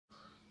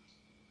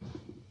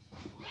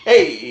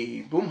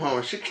Hey,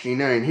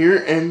 Boomhauer69 here,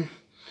 and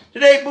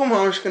today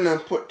Boomhauer's gonna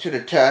put to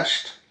the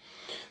test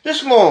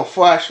this little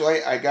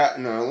flashlight I got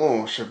in a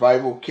little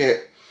survival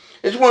kit.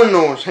 It's one of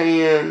those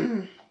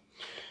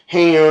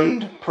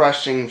hand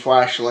pressing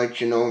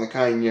flashlights, you know, the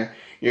kind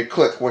you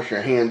click with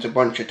your hands a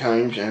bunch of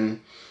times and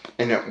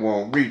it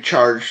will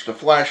recharge the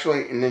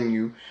flashlight and then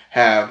you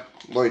have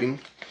lighting.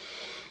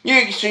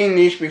 You've seen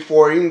these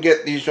before. You can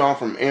get these all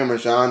from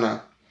Amazon,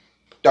 a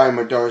dime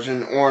a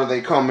dozen, or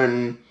they come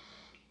in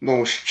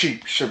those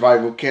cheap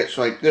survival kits.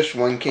 Like this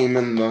one came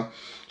in the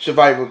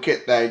survival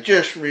kit that I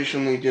just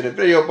recently did a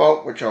video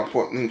about, which I'll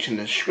put links in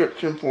the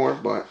description for.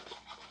 But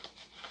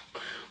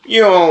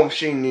you all have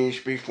seen these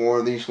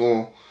before, these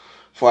little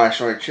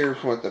flashlights.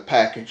 Here's what the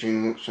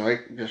packaging looks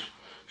like, just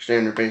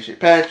standard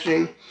basic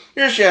packaging.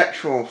 Here's the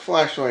actual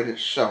flashlight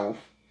itself,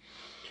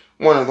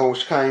 one of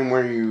those kind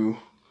where you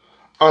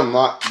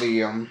unlock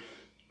the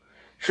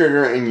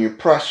trigger and you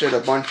press it a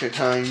bunch of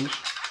times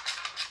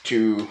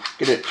to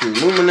get it to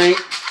illuminate,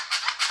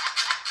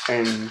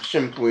 and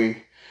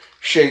simply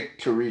shake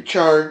to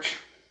recharge.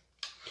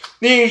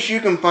 These,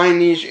 you can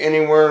find these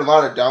anywhere. A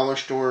lot of dollar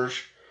stores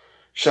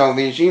sell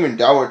these. Even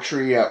Dollar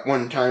Tree at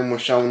one time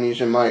was selling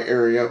these in my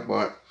area.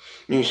 But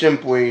you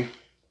simply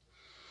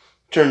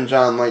turns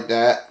on like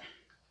that.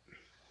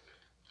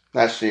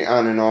 That's the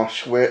on and off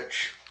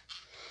switch.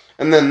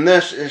 And then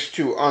this is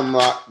to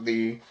unlock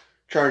the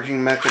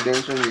charging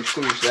mechanism. You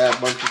squeeze that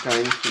a bunch of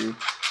times to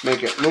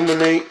make it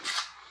illuminate.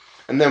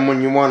 And then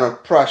when you want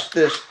to press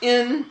this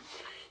in,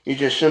 you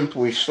just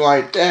simply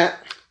slide that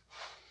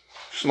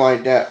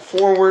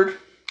forward,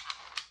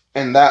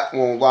 and that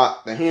will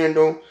lock the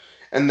handle.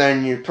 And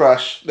then you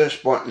press this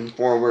button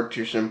forward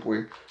to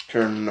simply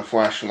turn the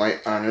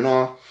flashlight on and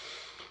off.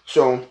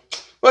 So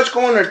let's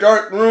go in a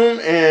dark room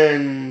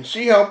and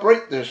see how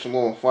bright this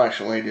little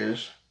flashlight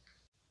is.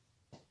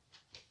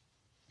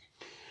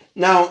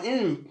 Now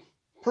in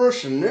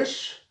person,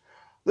 this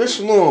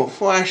little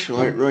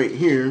flashlight right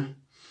here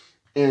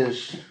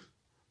is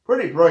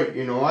pretty bright.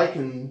 You know, I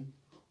can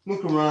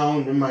look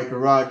around in my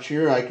garage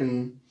here. I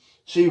can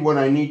see what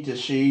I need to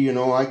see. You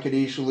know, I could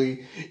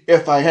easily,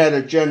 if I had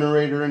a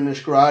generator in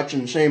this garage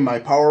and say my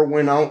power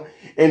went out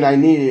and I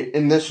needed,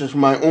 and this is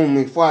my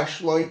only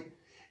flashlight,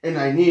 and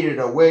I needed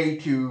a way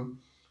to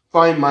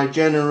find my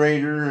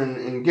generator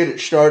and get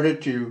it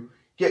started to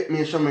get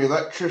me some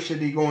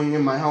electricity going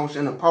in my house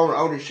in a power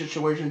outage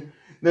situation,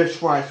 this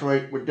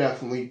flashlight would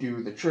definitely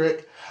do the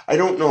trick. I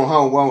don't know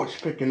how well it's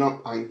picking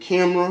up on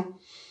camera.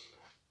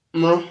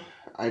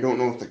 I don't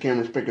know if the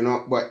camera's picking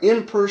up, but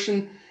in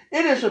person,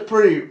 it is a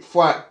pretty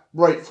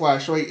bright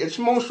flashlight. It's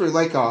mostly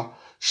like a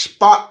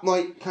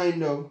spotlight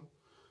kind of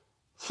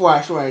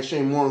flashlight. I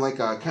say more like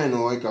a kind of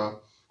like a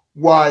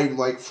wide,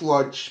 like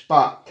flood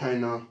spot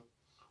kind of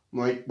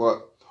light.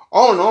 But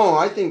all in all,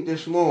 I think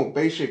this little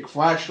basic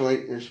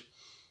flashlight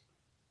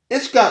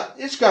it's got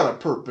a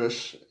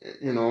purpose.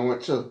 You know,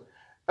 it's a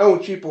El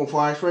Cheapo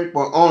flashlight,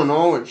 but all in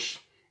all, it's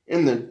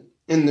in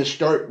this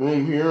dark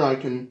room here.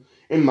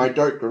 In my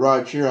dark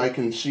garage here, I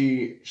can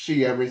see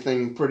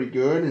everything pretty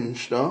good and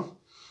stuff.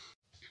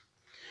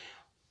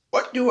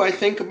 What do I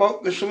think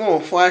about this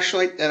little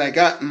flashlight that I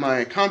got in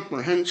my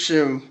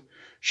comprehensive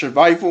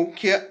survival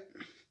kit?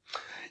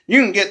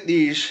 You can get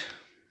these,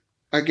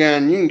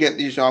 again, you can get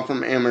these off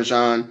from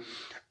Amazon,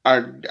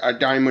 a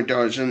dime a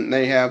dozen.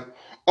 They have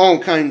all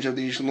kinds of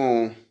these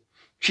little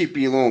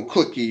cheapy little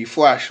clicky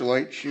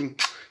flashlights. You can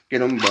get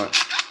them, but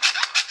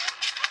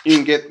you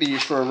can get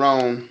these for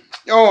around,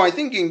 I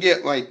think you can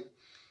get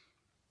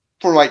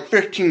for like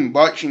 15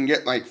 bucks, you can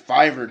get like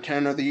 5 or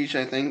 10 of these,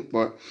 I think.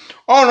 But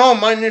all in all,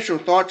 my initial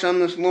thoughts on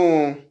this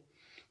little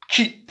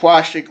cheap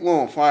plastic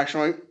little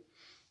flashlight,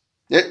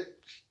 it's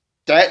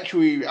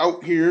actually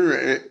out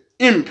here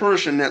in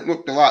person, it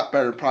looked a lot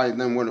better probably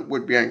than what it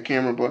would be on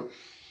camera. But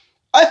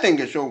I think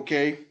it's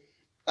okay.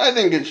 I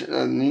think it's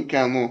a neat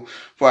kind of little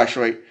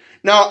flashlight.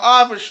 Now,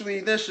 obviously,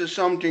 this is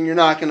something you're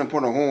not going to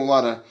put a whole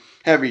lot of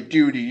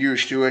heavy-duty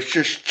use to. It's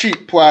just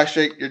cheap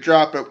plastic. You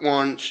drop it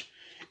once,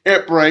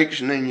 it breaks,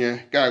 and then you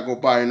got to go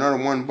buy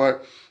another one.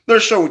 But they're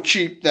so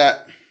cheap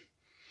that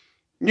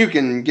you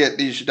can get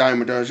these a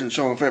dime a dozen.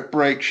 So if it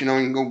breaks, you know,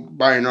 you can go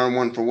buy another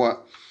one for,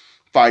 what,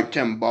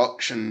 $5-10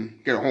 bucks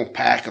and get a whole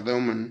pack of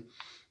them and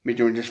be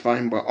doing just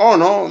fine. But all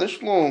in all,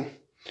 this little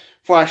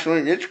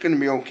flashlight, it's going to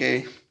be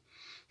okay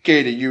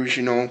to use,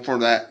 you know, for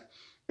that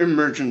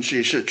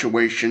emergency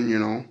situation, you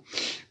know.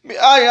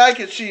 I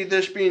could see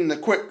this being the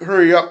quick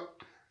hurry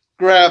up,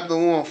 grab the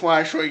little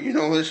flashlight, you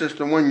know, this is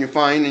the one you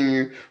find and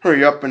you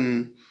hurry up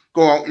and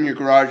go out in your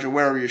garage or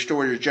wherever you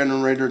store your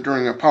generator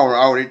during a power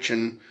outage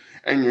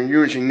and you're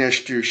using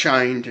this to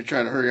shine to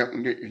try to hurry up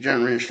and get your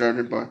generator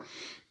started. But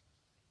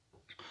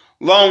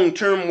long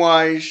term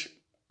wise,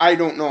 I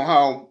don't know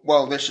how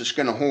well this is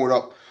going to hold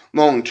up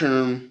long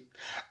term.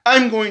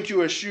 I'm going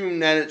to assume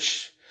that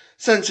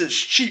since it's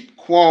cheap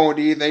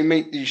quality, they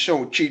make these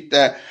so cheap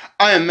that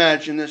I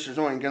imagine this is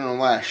only going to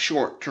last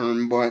short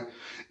term. But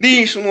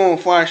These little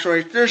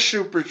flashlights, they're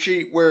super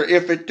cheap, where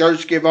if it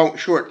does give out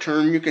short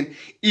term, you can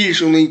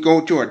easily go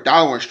to a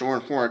dollar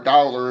store for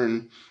 $1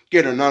 and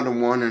get another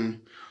one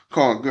and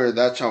call it good.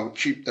 That's how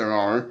cheap they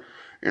are,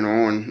 you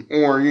know, and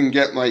or you can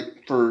get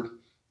like for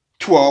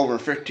 12 or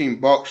 15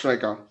 bucks,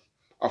 like a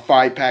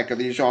 5-pack of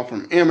these off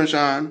from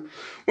Amazon,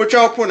 which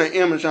I'll put an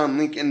Amazon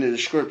link in the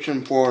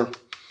description for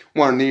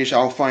one of these.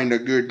 I'll find a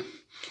good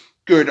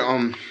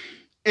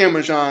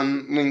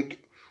Amazon link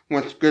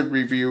with good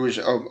reviews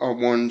of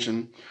ones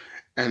and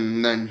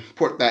then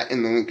put that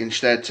in the link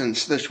instead,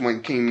 since this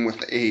one came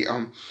with a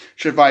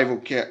survival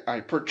kit I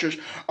purchased.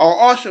 I'll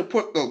also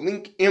put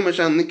the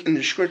Amazon link in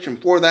the description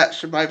for that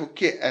survival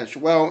kit as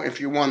well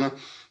if you want to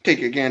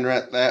take a gander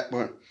at that.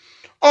 But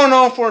all in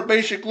all, for a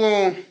basic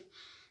little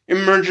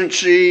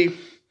emergency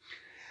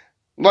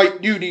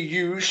light duty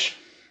use,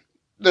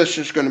 this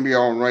is going to be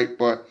alright.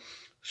 But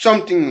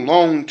something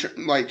long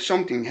term, like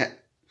something,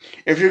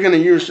 if you're going to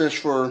use this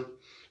for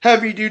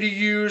heavy duty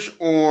use,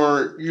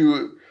 or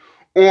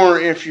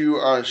if you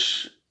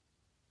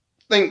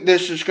think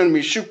this is going to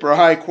be super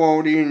high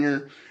quality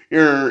and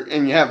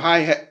you have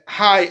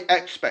high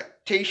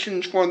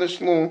expectations for this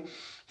little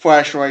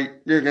flashlight,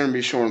 you're going to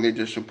be sorely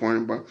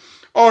disappointed. But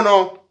oh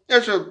no,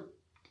 it's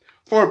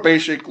for a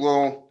basic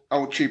little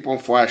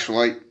cheapo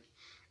flashlight.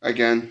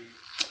 Again,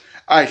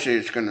 I say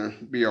it's going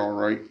to be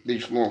alright.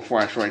 These little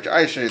flashlights,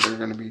 I say they're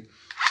going to be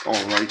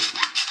alright.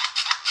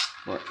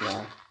 But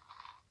yeah.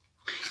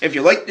 If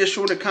you like this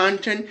sort of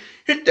content,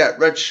 hit that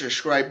red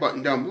subscribe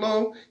button down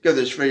below. Give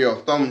this video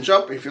a thumbs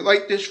up if you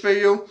like this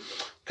video.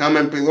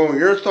 Comment below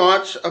your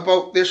thoughts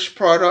about this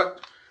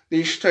product,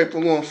 these type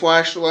of little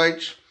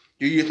flashlights.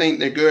 Do you think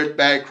they're good,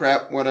 bad,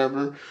 crap,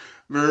 whatever?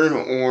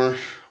 Or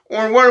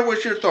what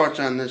was your thoughts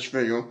on this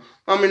video?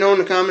 Let me know in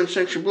the comment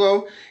section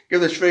below. Give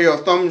this video a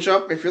thumbs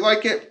up if you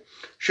like it.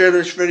 Share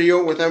this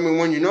video with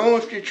everyone you know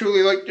if you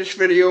truly like this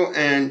video.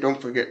 And don't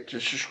forget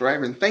to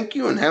subscribe. And thank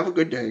you and have a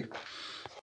good day.